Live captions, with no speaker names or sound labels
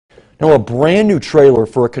Now, a brand new trailer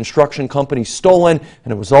for a construction company stolen,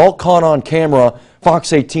 and it was all caught on camera.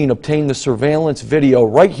 Fox 18 obtained the surveillance video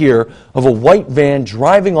right here of a white van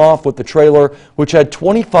driving off with the trailer, which had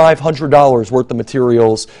 $2,500 worth of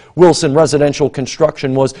materials. Wilson Residential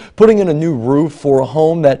Construction was putting in a new roof for a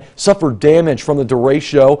home that suffered damage from the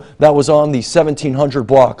derecho that was on the 1700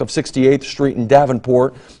 block of 68th Street in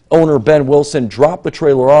Davenport. Owner Ben Wilson dropped the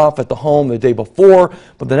trailer off at the home the day before,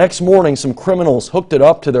 but the next morning some criminals hooked it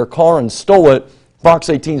up to their car and stole it. Fox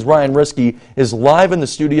 18's Ryan Risky is live in the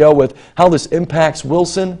studio with how this impacts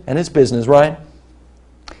Wilson and his business. Ryan?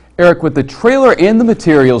 Eric, with the trailer and the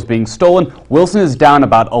materials being stolen, Wilson is down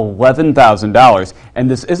about $11,000,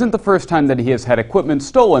 and this isn't the first time that he has had equipment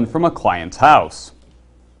stolen from a client's house.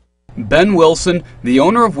 Ben Wilson, the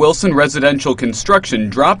owner of Wilson Residential Construction,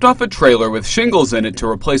 dropped off a trailer with shingles in it to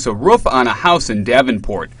replace a roof on a house in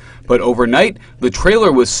Davenport. But overnight, the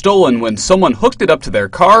trailer was stolen when someone hooked it up to their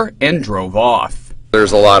car and drove off.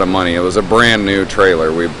 There's a lot of money. It was a brand new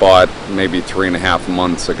trailer we bought maybe 3.5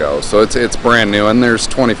 months ago. So it's brand new, and there's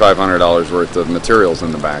 $2,500 worth of materials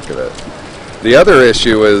in the back of it. The other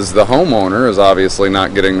issue is the homeowner is obviously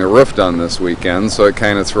not getting the roof done this weekend, so it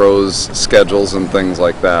kind of throws schedules and things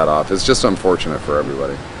like that off. It's just unfortunate for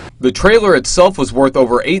everybody. The trailer itself was worth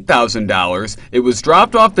over $8,000. It was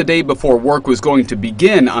dropped off the day before work was going to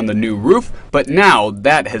begin on the new roof, but now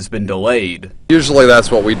that has been delayed. Usually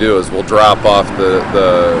that's what we do, is we'll drop off the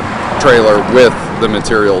trailer with the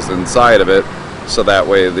materials inside of it, so that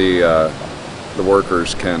way the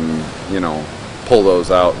workers can, pull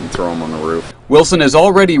those out and throw them on the roof. Wilson has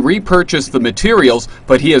already repurchased the materials,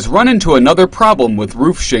 but he has run into another problem with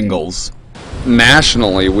roof shingles.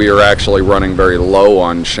 Nationally, we are actually running very low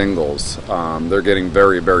on shingles. They're getting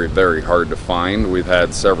very, very, very hard to find. We've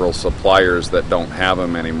had several suppliers that don't have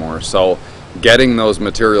them anymore. So getting those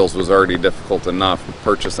materials was already difficult enough.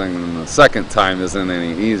 Purchasing them the second time isn't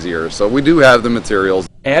any easier. So we do have the materials.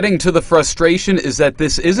 Adding to the frustration is that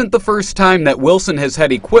this isn't the first time that Wilson has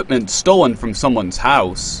had equipment stolen from someone's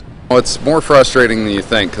house. It's more frustrating than you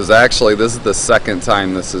think, because actually this is the second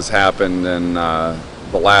time this has happened in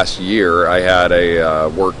the last year. I had a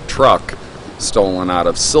work truck stolen out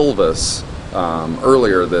of Silvis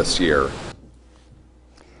earlier this year.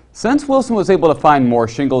 Since Wilson was able to find more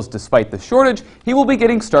shingles despite the shortage, he will be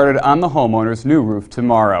getting started on the homeowner's new roof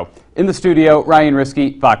tomorrow. In the studio, Ryan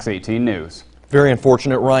Risky, Fox 18 News. Very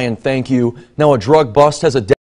unfortunate, Ryan. Thank you. Now, a drug bust has a